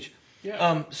 it's huge.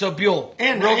 Yeah. So Buell.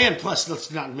 And plus,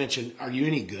 let's not mention, are you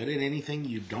any good at anything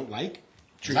you don't like?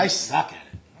 Because I suck at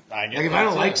it. If I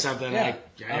don't like something, I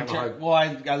have a hard... Well,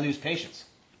 I lose patience.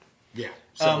 Yeah.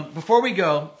 So, before we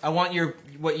go, I want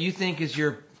what you think is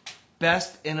your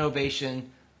best innovation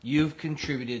you've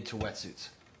contributed to wetsuits.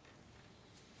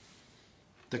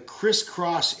 The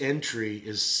crisscross entry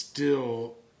is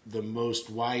still the most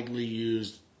widely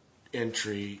used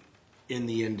entry in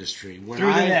the industry. Through the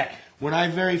neck. When I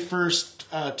very first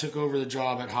took over the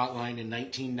job at Hotline in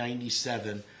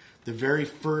 1997, the very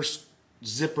first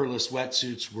zipperless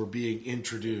wetsuits were being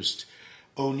introduced.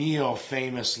 O'Neill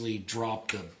famously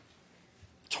dropped the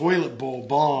toilet bowl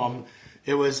bomb.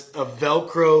 It was a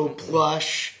Velcro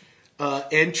plush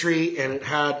entry, and it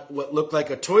had what looked like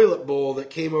a toilet bowl that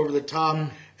came over the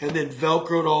top and then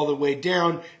Velcroed all the way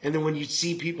down. And then when you'd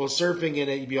see people surfing in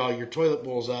it, you'd be all your toilet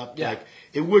bowls up. Yeah.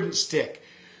 It wouldn't stick.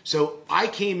 So I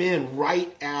came in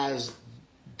right as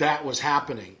that was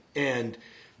happening. And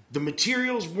the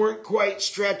materials weren't quite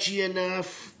stretchy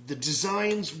enough. The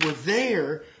designs were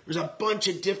there. There's a bunch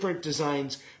of different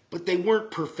designs, but they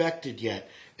weren't perfected yet.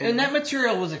 And that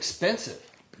material was expensive.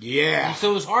 Yeah.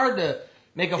 So it was hard to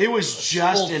make It was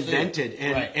just invented. Suit.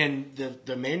 And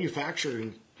the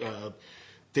manufacturing,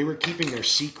 they were keeping their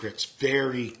secrets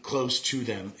very close to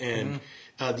them. And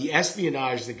the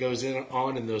espionage that goes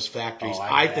on in those factories,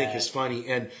 I think is funny.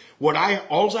 And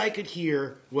all I could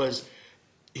hear was,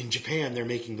 in Japan, they're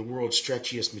making the world's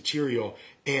stretchiest material,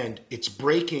 and it's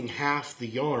breaking half the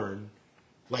yarn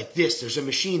like this. There's a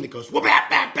machine that goes, whoop-bap,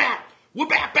 bap, bap,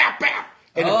 whoop-bap, bap, bap.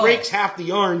 And it breaks half the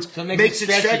yarns, so makes it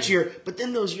stretchier. But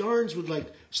then those yarns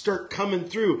would start coming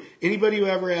through. Anybody who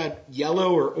ever had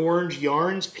yellow or orange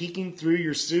yarns peeking through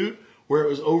your suit where it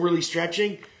was overly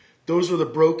stretching, those were the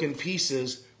broken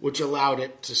pieces which allowed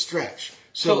it to stretch.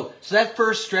 So that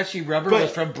first stretchy rubber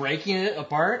was from breaking it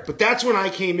apart? But that's when I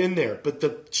came in there. But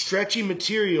the stretchy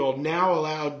material now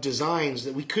allowed designs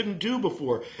that we couldn't do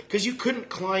before because you couldn't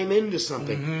climb into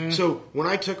something. So when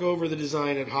I took over the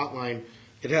design at Hotline,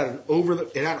 it had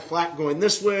a flap going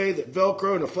this way, that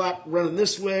Velcro, and a flap running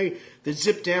this way, that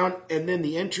zipped down, and then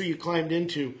the entry you climbed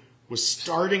into was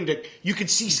starting to... You could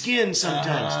see skin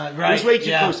sometimes. Right. It was way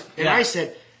too close. And I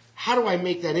said, how do I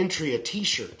make that entry a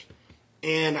T-shirt?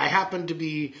 And I happened to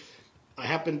be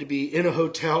in a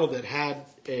hotel that had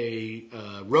a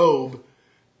robe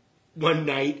one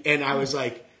night, and I was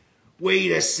like,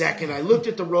 wait a second. I looked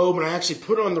at the robe, and I actually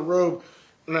put on the robe,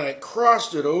 and I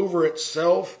crossed it over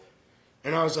itself,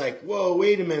 and I was like, whoa,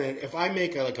 wait a minute. If I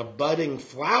make a budding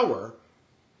flower,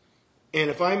 and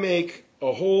if I make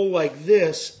a hole like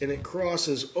this, and it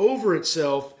crosses over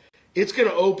itself, it's going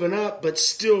to open up, but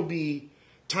still be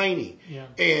tiny. Yeah.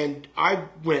 And I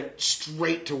went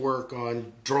straight to work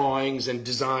on drawings and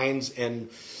designs, and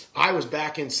I was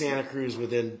back in Santa Cruz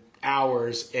within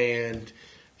hours, and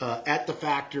at the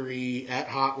factory, at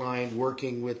Hotline,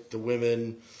 working with the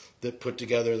women that put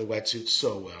together the wetsuits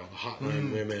so well. The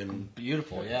Hotline women.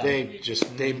 Beautiful, yeah.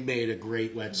 They made a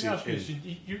great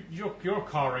wetsuit. You're a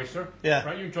car racer, Yeah.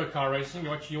 right? You enjoy car racing. You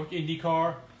watch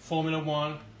IndyCar, Formula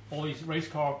One, all these race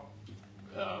car.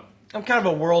 I'm kind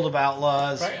of a World of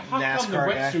Outlaws Right? How NASCAR come the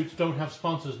guy. wetsuits don't have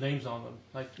sponsors' names on them?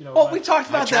 Like, you know. Well, like, we talked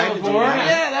about that before.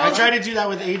 I tried to do that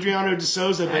with Adriano De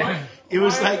Souza, but it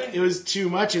was too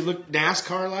much. It looked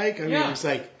NASCAR-like. I mean, it's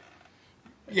like,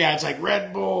 it's like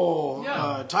Red Bull,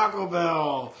 Taco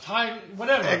Bell,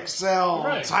 whatever. Excel,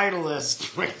 Right.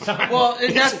 Titleist. Well,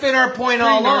 that's been our point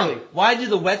all along. gnarly. Why do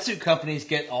the wetsuit companies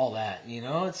get all that? You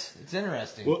know, it's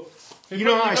interesting. Well, you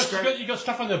know how I started. You got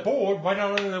stuff on the board. Why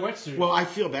not on the wetsuit? Well, I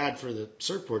feel bad for the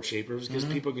surfboard shapers because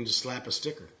people can just slap a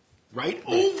sticker right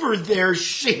over their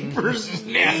shaper's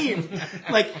name.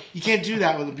 Like, you can't do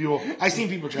that with a Buell. I've seen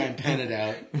people try and pen it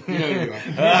out. You know what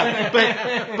you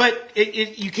are. But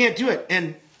you can't do it.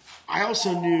 And I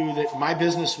also knew that my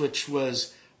business, which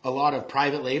was a lot of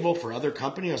private label for other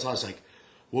companies, I was like,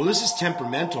 well, this is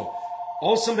temperamental.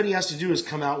 All somebody has to do is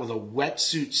come out with a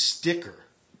wetsuit sticker.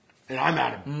 And I'm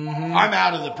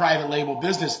out of the private label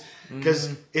business,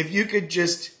 because if you could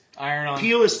just Iron on.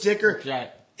 peel a sticker,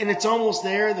 Right. and it's almost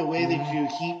there, the way they do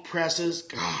heat presses,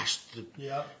 gosh,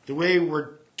 the way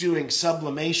we're doing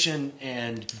sublimation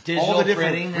and Digital all the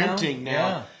different printing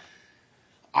now.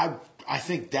 I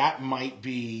think that might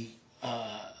be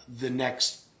the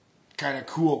next kind of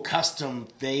cool custom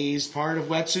phase part of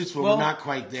wetsuits, but we're not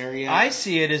quite there yet. I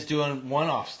see it as doing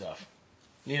one-off stuff.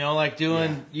 You know, like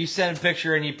doing, you send a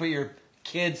picture and you put your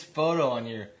kid's photo on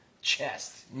your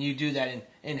chest, and you do that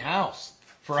in-house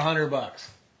for $100.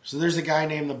 So there's a guy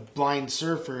named the Blind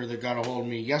Surfer that got a hold of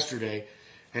me yesterday,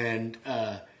 and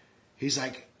he's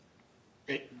like,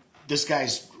 this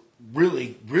guy's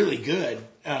really, really good,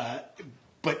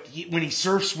 but when he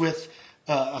surfs with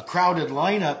a crowded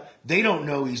lineup, they don't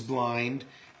know he's blind,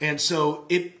 and so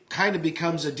it kind of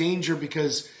becomes a danger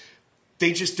because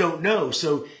they just don't know.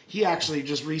 So he actually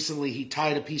just recently, he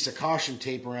tied a piece of caution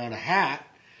tape around a hat,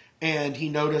 and he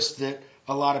noticed that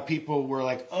a lot of people were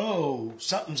like, oh,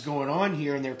 something's going on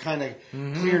here, and they're kind of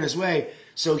clearing his way.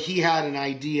 So he had an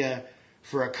idea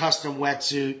for a custom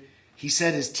wetsuit. He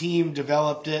said his team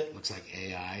developed it. Looks like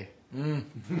AI.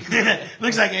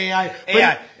 Looks like AI.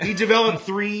 But he developed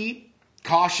 3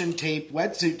 caution tape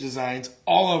wetsuit designs.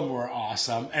 All of them were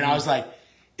awesome. And I was like,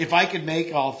 if I could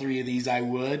make all 3 of these, I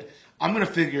would. I'm going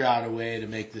to figure out a way to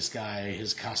make this guy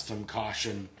his custom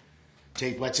caution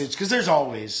tape wetsuits, because there's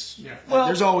always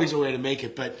a way to make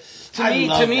it. But to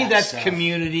me, that's stuff.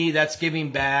 Community. That's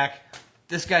giving back.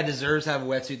 This guy deserves to have a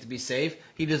wetsuit to be safe.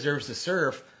 He deserves to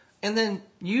surf. And then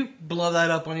you blow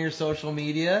that up on your social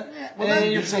media. Yeah, well,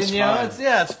 it's fun.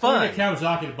 It's fun. I'm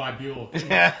Kawasaki to buy Buell.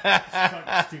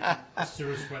 Stupid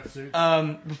serious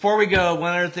wetsuits. Before we go,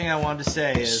 one other thing I wanted to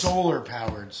say is solar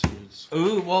powered suits.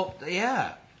 Ooh, well,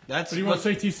 yeah. That's what do you want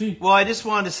to say, TC? Well, I just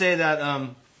wanted to say that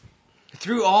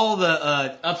through all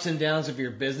the ups and downs of your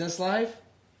business life,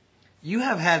 you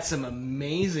have had some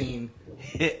amazing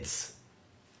hits.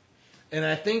 And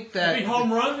I think that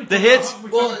home run, the hits,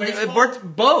 it worked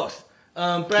both.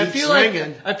 But I feel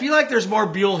like there's more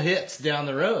Buell hits down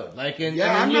the road. Like,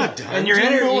 I'm not done. And your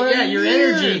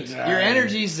energy's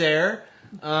there.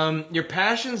 Your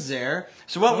passion's there.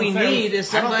 So what we need is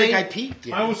somebody. I don't think I peaked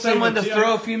yet. Someone to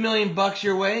throw a few $1 million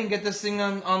your way and get this thing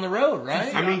on the road,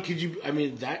 right? I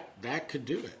mean, that could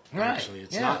do it. Right. Actually,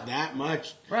 it's not that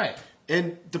much. Right.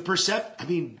 And the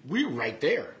we're right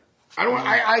there.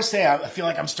 I feel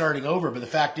like I'm starting over, but the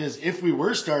fact is, if we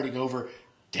were starting over,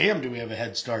 damn, do we have a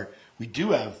head start? We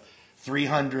do have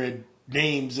 300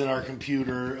 names in our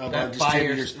computer of our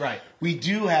distributors. Right. We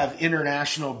do have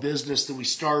international business that we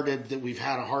started that we've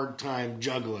had a hard time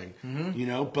juggling,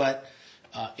 but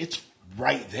it's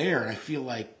right there. And I feel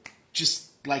like just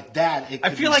like that.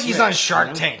 I feel like he's on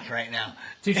Shark Tank right now.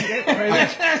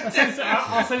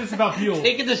 I'll say this about Buell.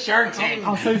 Taking the Shark Tank.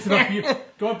 I'll say this about Buell.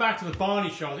 Going back to the Barney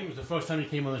show, I think it was the first time he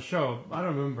came on the show. I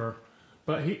don't remember,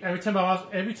 but every time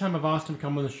I've asked him to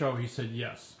come on the show, he said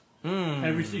yes.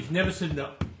 He's never said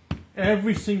no.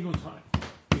 Every single time,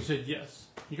 he said yes.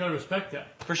 You got to respect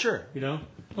that. For sure. You know,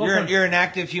 you're an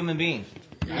active human being.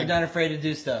 You're not afraid to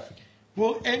do stuff.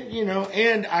 Well,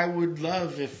 and I would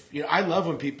love I love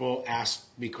when people ask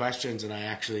me questions and I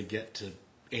actually get to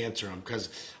answer them, because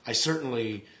I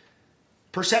certainly,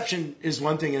 perception is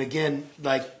one thing, and again,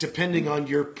 like, depending on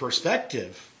your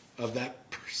perspective of that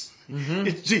person,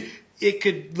 it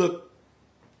could look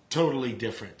totally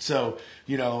different. So,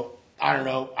 you know, I don't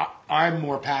know. I'm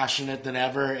more passionate than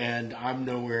ever, and I'm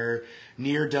nowhere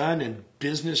near done. And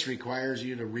business requires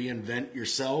you to reinvent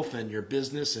yourself and your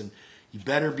business, and you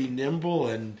better be nimble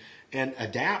and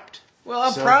adapt. Well,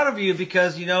 I'm proud of you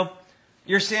because, you know,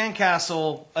 your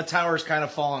sandcastle, a tower's kind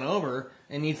of fallen over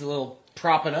and needs a little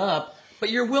propping up, but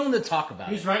you're willing to talk about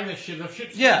He's it. writing the ship. The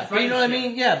ship's Yeah, but you know what I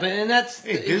mean? Yeah, but and that's...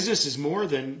 Hey, business is more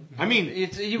than... I mean...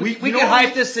 we can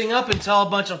hype this thing up and tell a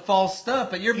bunch of false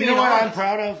stuff, but you're being You know what honest. I'm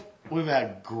proud of? We've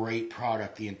had great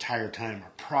product the entire time. Our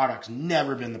product's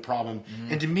never been the problem.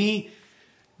 Mm-hmm. And to me,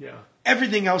 Yeah.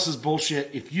 everything else is bullshit.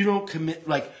 If you don't commit...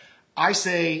 Like, I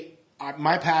say,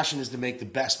 my passion is to make the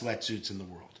best wetsuits in the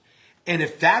world. And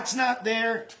if that's not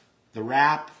there, the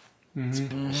wrap,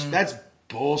 that's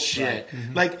bullshit.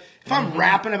 Right. Like, if I'm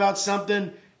rapping about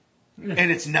something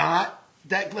and it's not,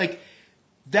 that, like,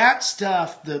 that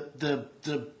stuff,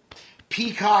 the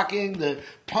peacocking, the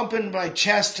pumping my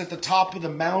chest at the top of the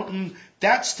mountain,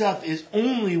 that stuff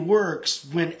only works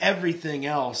when everything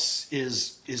else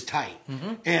is tight.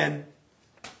 And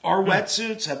our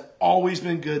wetsuits have always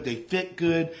been good. They fit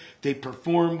good. They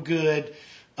perform good.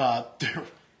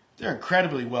 They're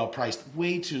incredibly well priced.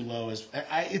 Way too low.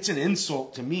 It's an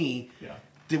insult to me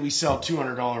that we sell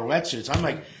 $200 wetsuits. I'm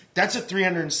like, that's a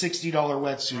 $360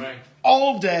 wetsuit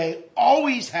all day.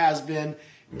 Always has been.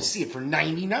 You see it for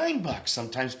 $99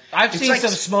 sometimes. I've seen some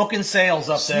smoking sales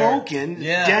up there. Smoking,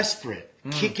 desperate.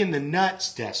 Kicking the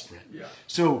nuts, desperate. Yeah.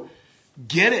 So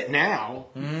get it now.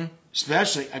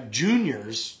 Especially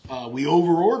juniors. We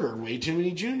overorder way too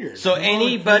many juniors. So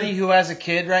anybody who has a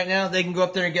kid right now, they can go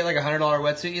up there and get like a $100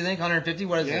 wetsuit, you think? $150?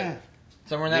 What is it?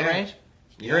 Somewhere in that range?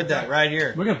 You heard that right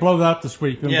here. We're going to blow that up this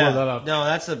week. We're going to blow that up. No,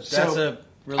 that's a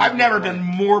really I've never good been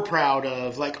more proud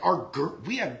of, like,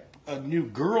 we have a new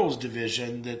girls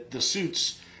division that the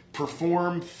suits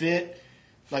perform, fit.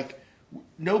 Like,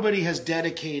 nobody has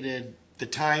dedicated the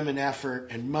time and effort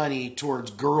and money towards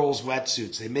girls'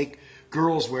 wetsuits. They make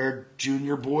girls wear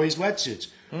junior boys' wetsuits.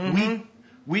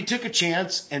 We took a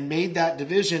chance and made that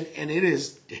division, and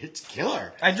it's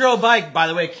killer. I drove by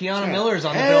the way, Keanu Miller's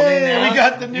on the building now. We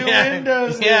got the new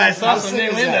windows. Yeah, I saw How some sick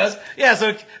new is windows. that? Yeah,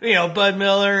 so, you know, Bud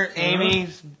Miller,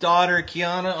 Amy's daughter,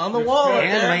 Kiana, on the wall. up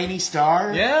And there. Laney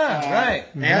Starr. Yeah, right.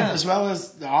 And as well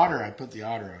as the otter. I put the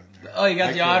otter on there. Oh, you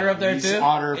got the otter up there He's too?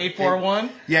 Otter 841?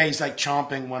 Yeah, he's like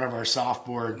chomping one of our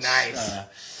softboards.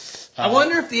 Nice. I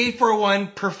wonder if the 841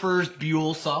 prefers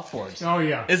Buell softboards. Oh,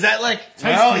 yeah. Is that like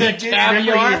Well, the he did.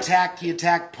 Remember caviar? he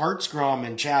attacked Partsgrom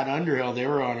and Chad Underhill. They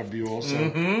were on a Buell, so I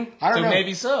don't So know.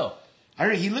 maybe so. I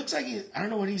don't know. He looks like I don't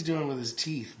know what he's doing with his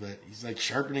teeth, but he's like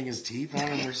sharpening his teeth on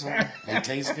him or something. They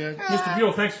taste good. Mr.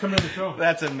 Buell, thanks for coming on the show.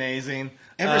 That's amazing.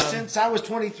 Ever since I was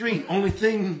 23, only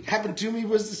thing happened to me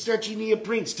was the stretchy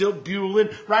neoprene. Still buelling,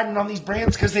 riding on these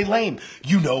brands because they lame.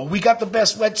 You know, we got the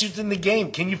best wetsuits in the game.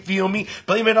 Can you feel me?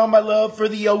 Blame it on my love for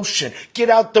the ocean.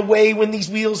 Get out the way when these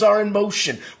wheels are in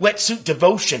motion. Wetsuit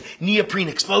devotion, neoprene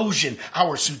explosion.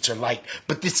 Our suits are light,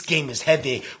 but this game is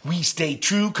heavy. We stay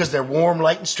true because they're warm,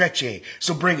 light, and stretchy.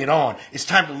 So bring it on. It's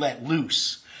time to let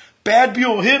loose. Bad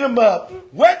Buell, hit 'em up.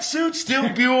 Wetsuit still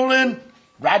buelling.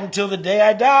 Riding till the day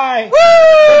I die. Woo!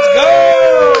 Let's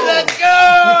go! Let's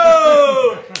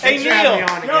go! Hey, Thanks for having me Neil.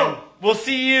 on again. Yo, We'll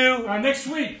see you next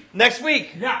week. next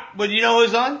week. Yeah. But you know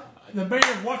who's on? The mayor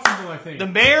of Watsonville, I think. The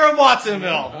mayor of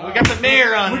Watsonville. We got the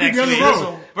mayor on We're next gonna week. be on the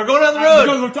road. We're going on the We're road.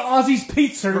 going to look to Ozzy's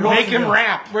Pizza. Make him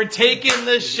rap. We're taking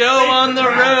the show on the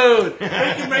road.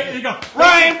 There you go.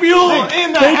 Ryan Buell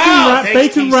in the house.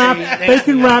 Thanks, TC.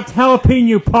 Bacon wrapped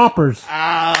jalapeno poppers.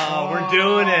 Oh, we're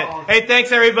doing it. Hey,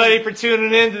 thanks everybody for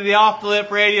tuning in to the Off the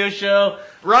Lip Radio Show.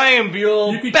 Ryan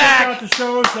Buell You can back. check out the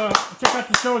shows. At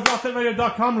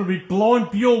offthetradio.com. We'll be blowing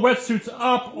Buell wetsuits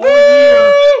up all year.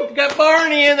 Woo! We got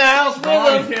Barney in the house with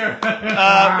us. Here.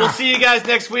 We'll see you guys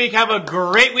next week. Have a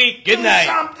great week. Good night.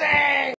 Something.